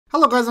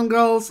Hello guys and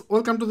girls,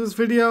 welcome to this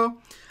video.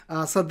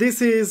 So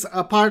this is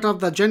a part of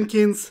the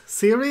Jenkins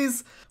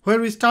series where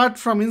we start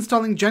from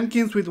installing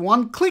Jenkins with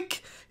one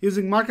click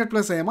using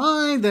Marketplace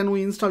AMI, then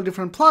we install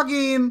different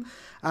plugin,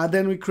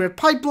 then we create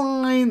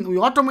pipeline, we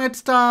automate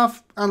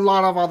stuff, and a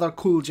lot of other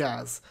cool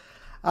jazz.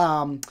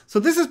 So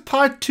this is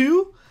part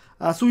 2.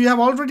 So we have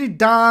already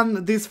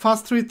done these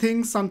first 3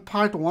 things on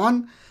part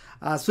 1.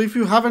 So if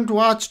you haven't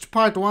watched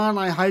part 1,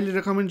 I highly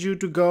recommend you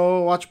to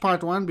go watch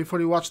part 1 before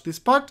you watch this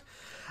part.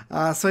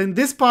 So in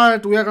this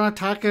part, we are going to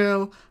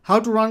tackle how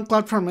to run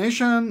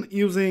CloudFormation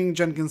using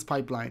Jenkins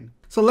PipeLine.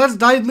 So let's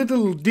dive a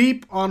little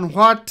deep on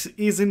what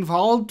is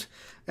involved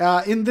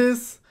in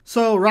this.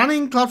 So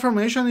running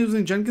CloudFormation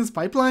using Jenkins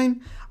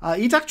PipeLine,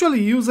 it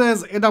actually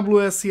uses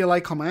AWS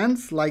CLI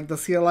commands like the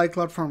CLI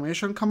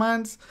CloudFormation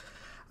commands.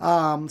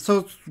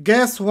 So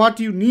guess what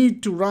you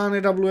need to run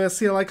AWS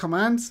CLI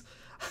commands?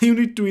 You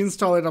need to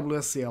install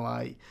AWS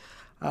CLI.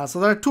 So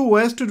there are 2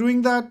 ways to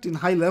doing that in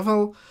high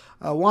level.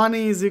 One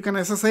is you can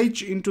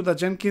SSH into the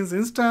Jenkins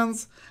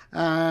instance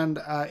and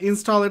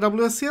install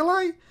AWS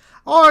CLI,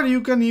 or you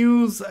can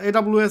use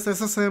AWS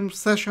SSM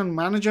session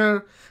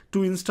manager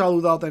to install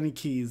without any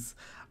keys.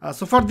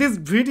 So for this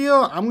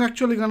video, I'm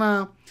actually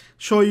gonna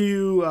show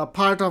you a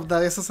part of the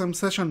SSM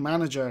session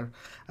manager.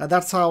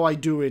 That's how I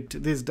do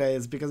it these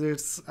days because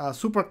it's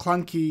super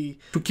clunky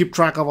to keep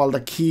track of all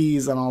the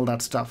keys and all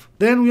that stuff.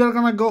 Then we are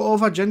gonna go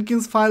over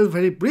Jenkins File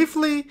very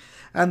briefly,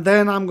 and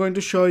then I'm going to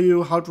show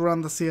you how to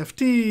run the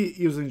CFT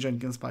using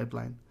Jenkins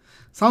PipeLine.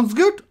 Sounds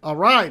good? All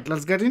right,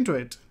 let's get into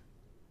it.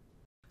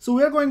 So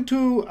we are going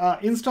to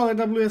install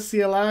AWS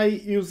CLI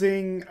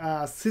using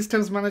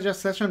Systems Manager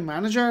Session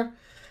Manager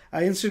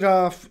instead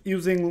of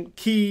using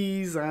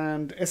keys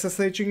and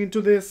SSHing into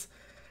this.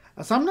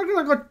 So I'm not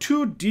going to go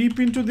too deep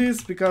into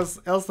this because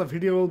else the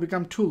video will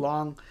become too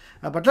long.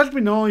 But let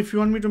me know if you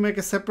want me to make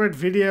a separate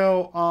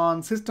video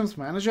on Systems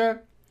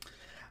Manager.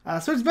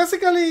 So it's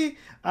basically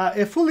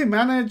a fully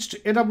managed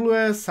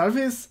AWS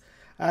service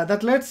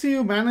that lets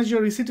you manage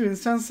your EC2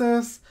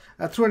 instances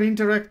through an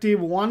interactive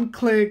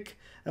one-click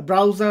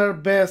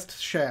browser-based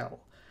shell.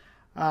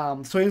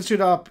 So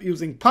instead of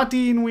using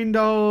PuTTY in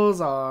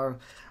Windows or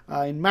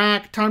in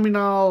Mac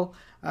terminal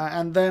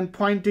and then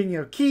pointing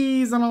your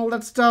keys and all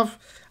that stuff,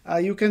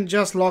 you can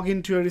just log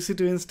into your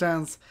EC2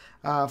 instance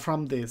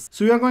from this.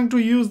 So we are going to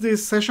use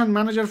this session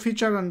manager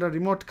feature under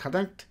remote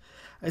connect.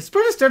 It's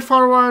pretty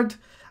straightforward.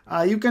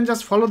 You can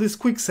just follow this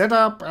quick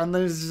setup and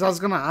then it's just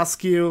gonna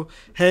ask you,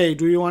 hey,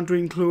 do you want to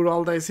include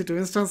all the EC2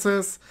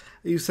 instances?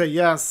 You say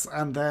yes,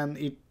 and then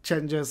it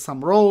changes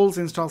some roles,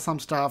 installs some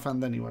stuff,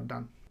 and then you are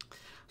done.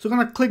 So we're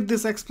gonna click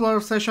this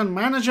Explore Session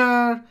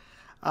Manager.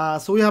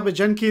 So we have a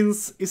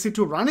Jenkins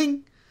EC2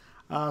 running.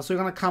 So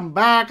you're gonna come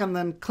back and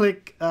then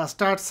click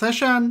Start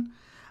Session,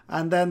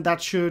 and then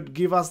that should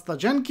give us the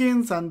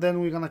Jenkins, and then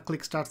we're gonna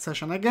click Start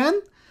Session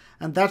again,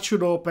 and that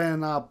should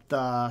open up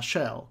the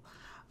shell.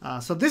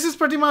 So this is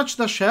pretty much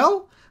the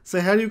shell. So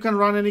here you can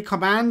run any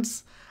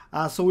commands.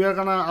 So we are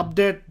gonna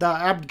update the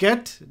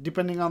apt-get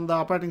depending on the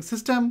operating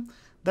system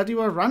that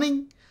you are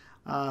running.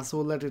 So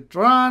we'll let it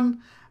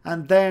run,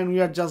 and then we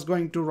are just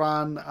going to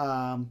run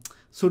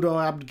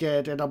sudo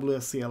apt-get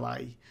AWS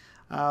CLI.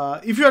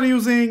 If you are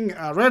using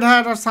Red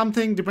Hat or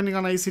something, depending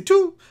on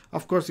EC2,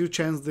 of course you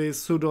change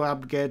this sudo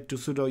apt-get to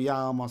sudo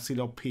yum or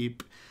sudo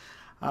pip.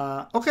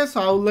 Okay, so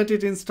I'll let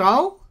it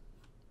install.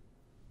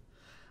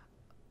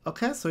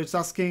 Okay, so it's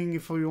asking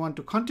if we want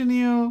to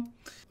continue.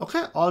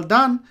 Okay, all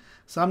done.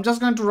 So I'm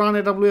just going to run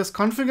AWS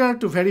configure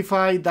to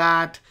verify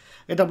that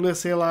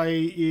AWS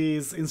CLI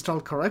is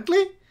installed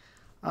correctly.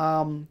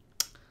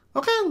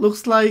 Okay,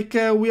 looks like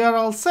we are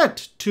all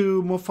set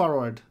to move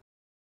forward.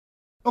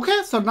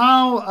 Okay, so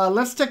now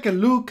let's take a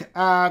look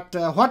at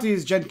what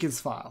is Jenkins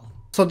File.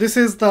 So this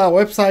is the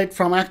website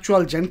from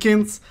actual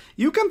Jenkins.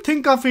 You can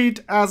think of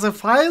it as a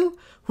file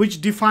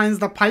which defines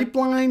the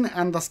pipeline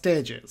and the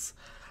stages.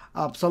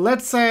 So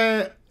let's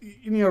say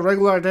in your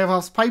regular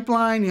DevOps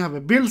pipeline, you have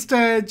a build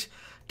stage,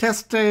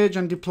 test stage,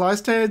 and deploy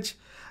stage.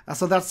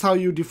 So that's how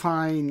you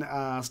define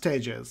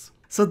stages.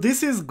 So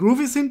this is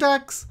groovy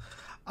syntax.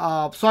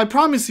 So I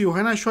promise you,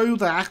 when I show you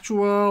the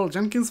actual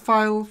Jenkins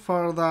file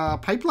for the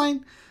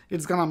pipeline,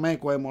 it's gonna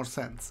make way more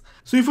sense.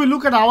 So if we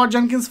look at our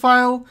Jenkins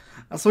file,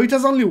 so it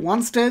has only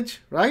one stage,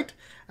 right?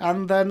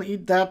 And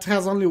then that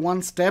has only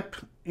one step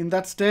in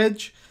that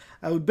stage.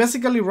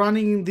 Basically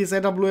running this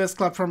AWS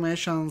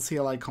CloudFormation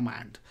CLI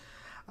command.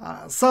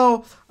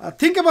 So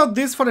think about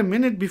this for a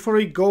minute before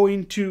we go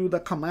into the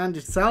command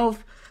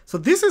itself. So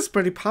this is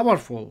pretty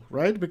powerful,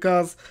 right?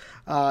 Because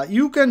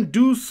you can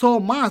do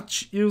so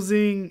much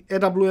using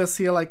AWS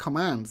CLI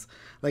commands.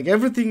 Like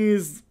everything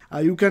is,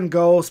 you can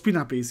go spin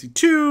up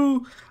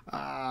EC2,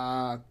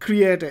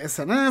 create a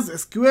SNS,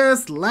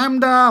 SQS,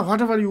 Lambda,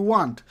 whatever you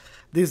want.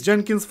 This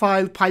Jenkins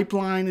file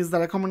pipeline is the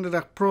recommended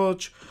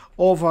approach,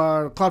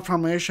 over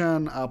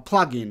CloudFormation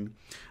plugin.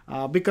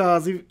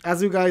 Because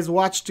as you guys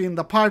watched in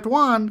the part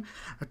 1,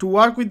 to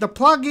work with the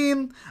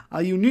plugin,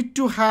 you need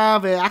to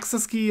have an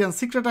access key and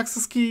secret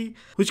access key,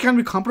 which can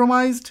be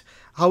compromised.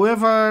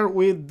 However,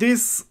 with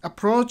this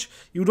approach,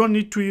 you don't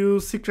need to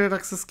use secret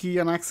access key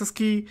and access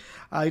key.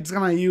 It's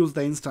gonna use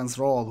the instance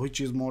role, which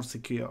is more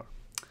secure.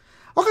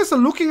 Okay, so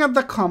looking at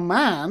the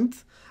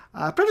command,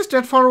 pretty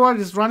straightforward.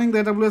 It's running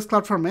the AWS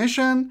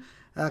CloudFormation,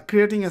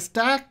 creating a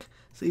stack.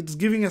 So it's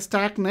giving a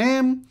stack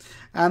name,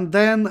 and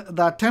then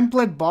the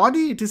template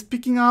body, it is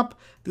picking up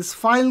this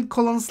file :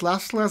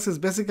 / is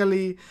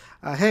basically,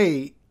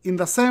 hey, in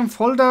the same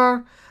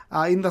folder,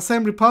 in the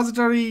same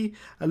repository,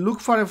 look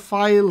for a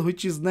file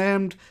which is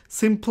named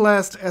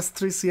simplest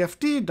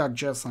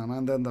s3cft.json,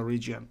 and then the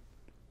region.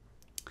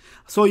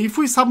 So if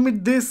we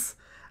submit this,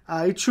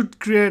 it should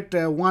create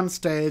one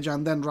stage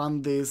and then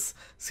run this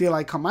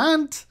CLI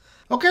command.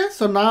 Okay,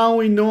 so now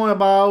we know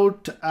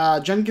about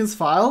Jenkins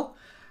File.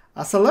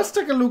 So let's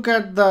take a look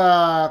at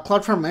the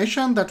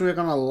CloudFormation that we're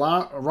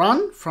gonna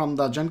run from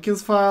the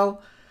Jenkins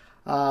File.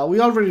 We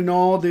already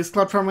know this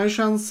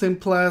CloudFormation,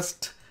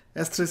 simplest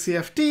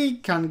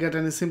S3CFT, can't get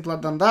any simpler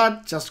than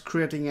that, just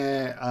creating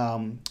a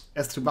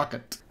S3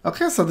 bucket.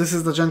 Okay, so this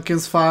is the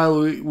Jenkins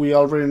File, we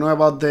already know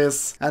about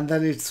this, and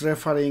then it's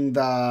referring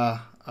the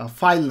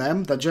file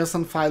name, the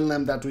JSON file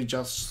name that we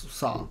just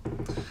saw.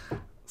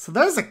 So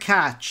there's a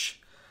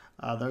catch.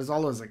 There's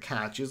always a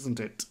catch, isn't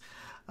it?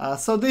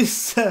 So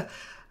this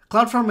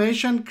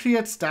CloudFormation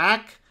create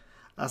stack.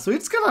 So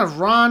it's gonna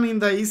run in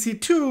the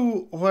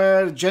EC2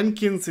 where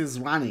Jenkins is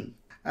running.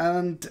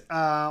 And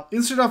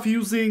instead of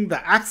using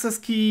the access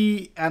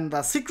key and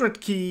the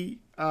secret key,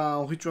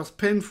 which was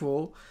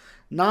painful,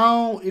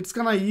 now it's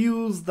gonna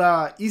use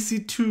the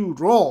EC2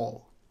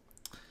 role.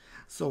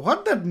 So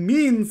what that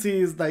means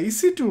is the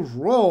EC2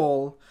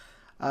 role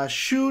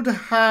should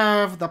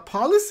have the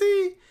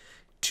policy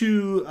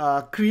to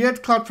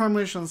create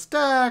CloudFormation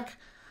stack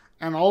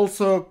and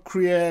also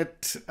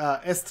create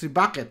S3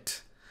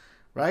 bucket,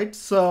 right?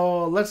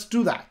 So let's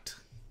do that.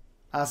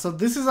 So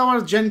this is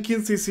our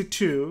Jenkins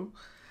EC2,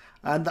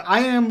 and the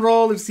IAM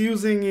role it's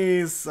using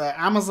is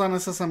Amazon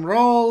SSM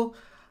role.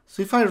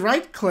 So if I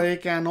right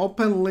click and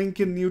open link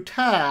in new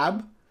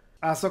tab,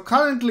 so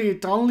currently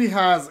it only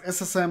has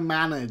SSM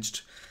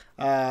managed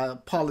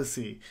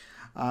policy.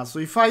 So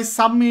if I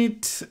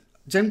submit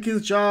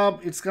Jenkins Job,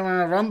 it's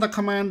gonna run the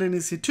command in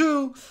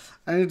EC2,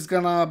 and it's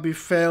gonna be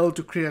fail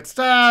to create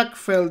stack,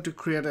 fail to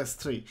create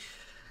S3.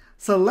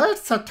 So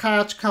let's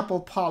attach couple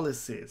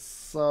policies.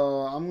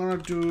 So I'm gonna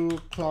do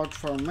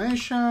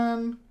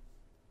CloudFormation.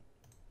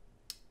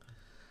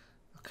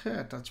 Okay,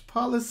 attach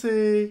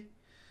policy,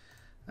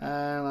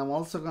 and I'm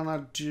also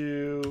gonna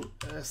do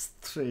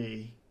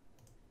S3.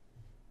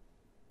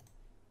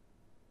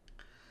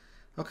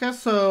 Okay,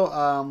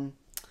 so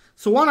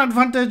one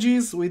advantage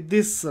is with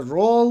this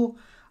role,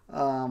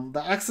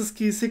 the access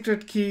key,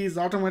 secret key is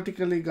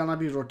automatically gonna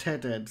be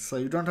rotated, so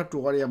you don't have to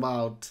worry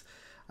about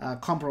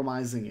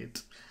compromising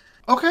it.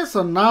 Okay,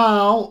 so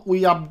now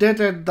we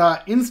updated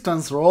the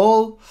instance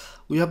role.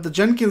 We have the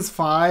Jenkins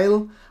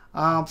file.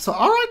 So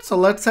all right, so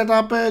let's set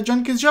up a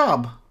Jenkins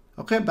job.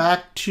 Okay,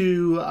 back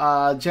to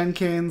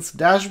Jenkins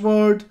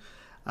dashboard.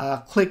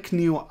 Click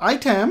new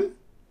item.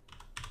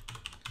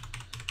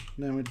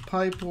 Name it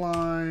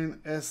pipeline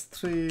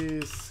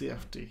S3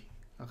 CFT.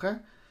 Okay.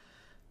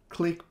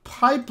 Click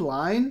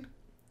pipeline.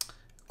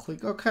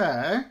 Click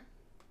OK.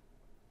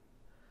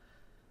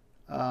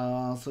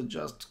 So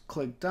just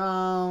click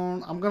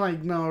down. I'm gonna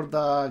ignore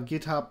the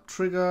GitHub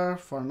trigger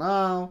for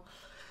now.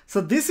 So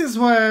this is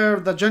where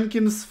the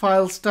Jenkins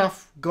file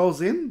stuff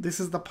goes in. This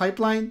is the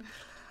pipeline.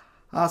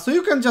 So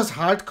you can just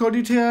hard code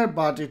it here,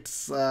 but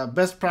it's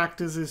best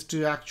practice is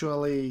to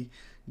actually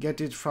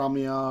get it from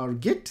your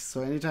Git.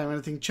 So anytime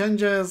anything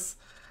changes,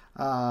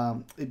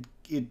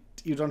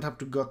 you don't have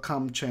to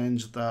come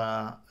change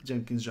the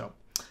Jenkins job.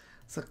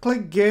 So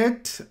click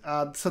Git.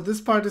 So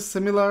this part is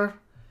similar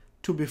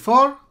to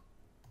before.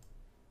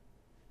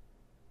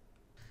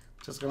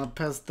 Just gonna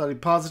paste the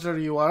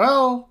repository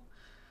URL,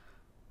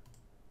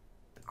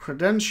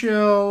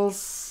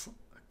 credentials.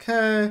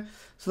 Okay.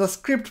 So the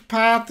script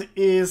path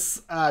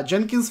is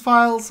Jenkins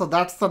file. So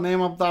that's the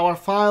name of our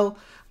file.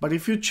 But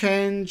if you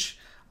change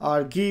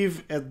or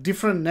give a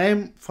different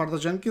name for the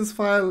Jenkins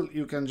file,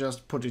 you can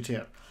just put it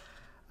here.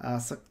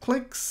 So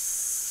click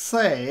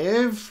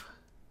save.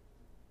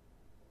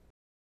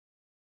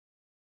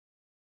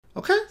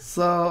 Okay,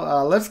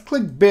 so let's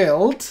click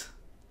build.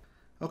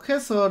 Okay,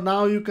 so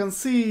now you can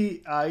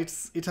see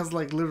it has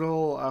like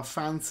little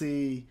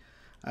fancy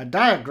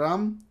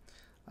diagram.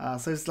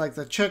 So it's like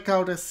the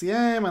checkout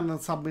SCM and then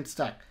submit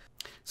stack.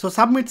 So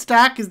submit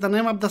stack is the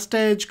name of the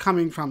stage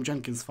coming from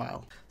Jenkins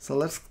file. So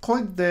let's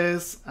click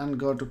this and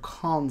go to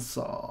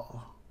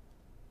console.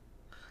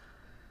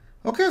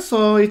 Okay,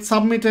 so it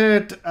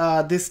submitted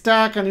this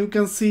stack, and you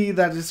can see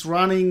that it's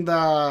running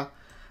the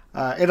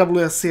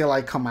AWS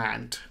CLI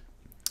command.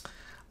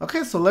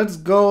 Okay, so let's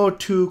go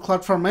to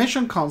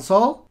CloudFormation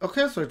console.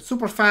 Okay, so it's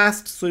super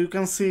fast. So you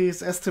can see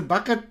it's S3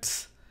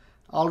 bucket.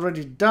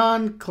 Already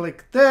done.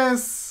 Click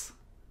this.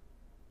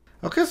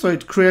 Okay, so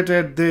it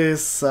created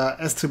this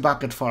S3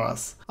 bucket for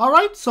us. All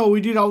right, so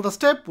we did all the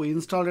steps. We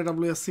installed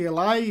AWS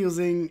CLI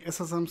using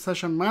SSM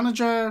Session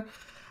Manager.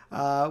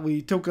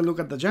 We took a look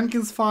at the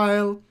Jenkins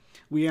file.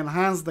 We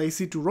enhanced the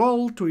EC2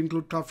 role to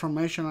include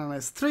CloudFormation and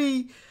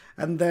S3.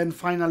 And then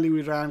finally,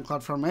 we ran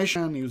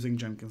CloudFormation using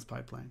Jenkins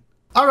PipeLine.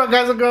 All right,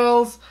 guys and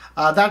girls,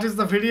 that is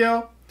the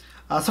video.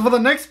 So for the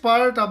next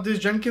part of this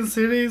Jenkins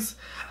series,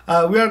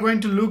 we are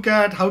going to look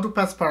at how to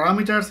pass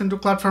parameters into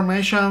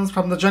CloudFormations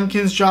from the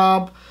Jenkins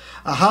job.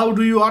 How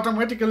do you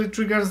automatically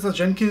trigger the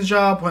Jenkins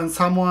job when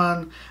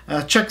someone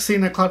checks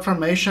in a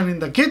CloudFormation in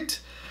the Git?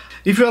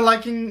 If you're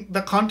liking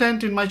the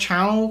content in my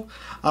channel,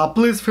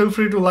 please feel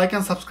free to like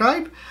and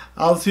subscribe.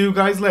 I'll see you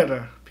guys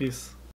later. Peace.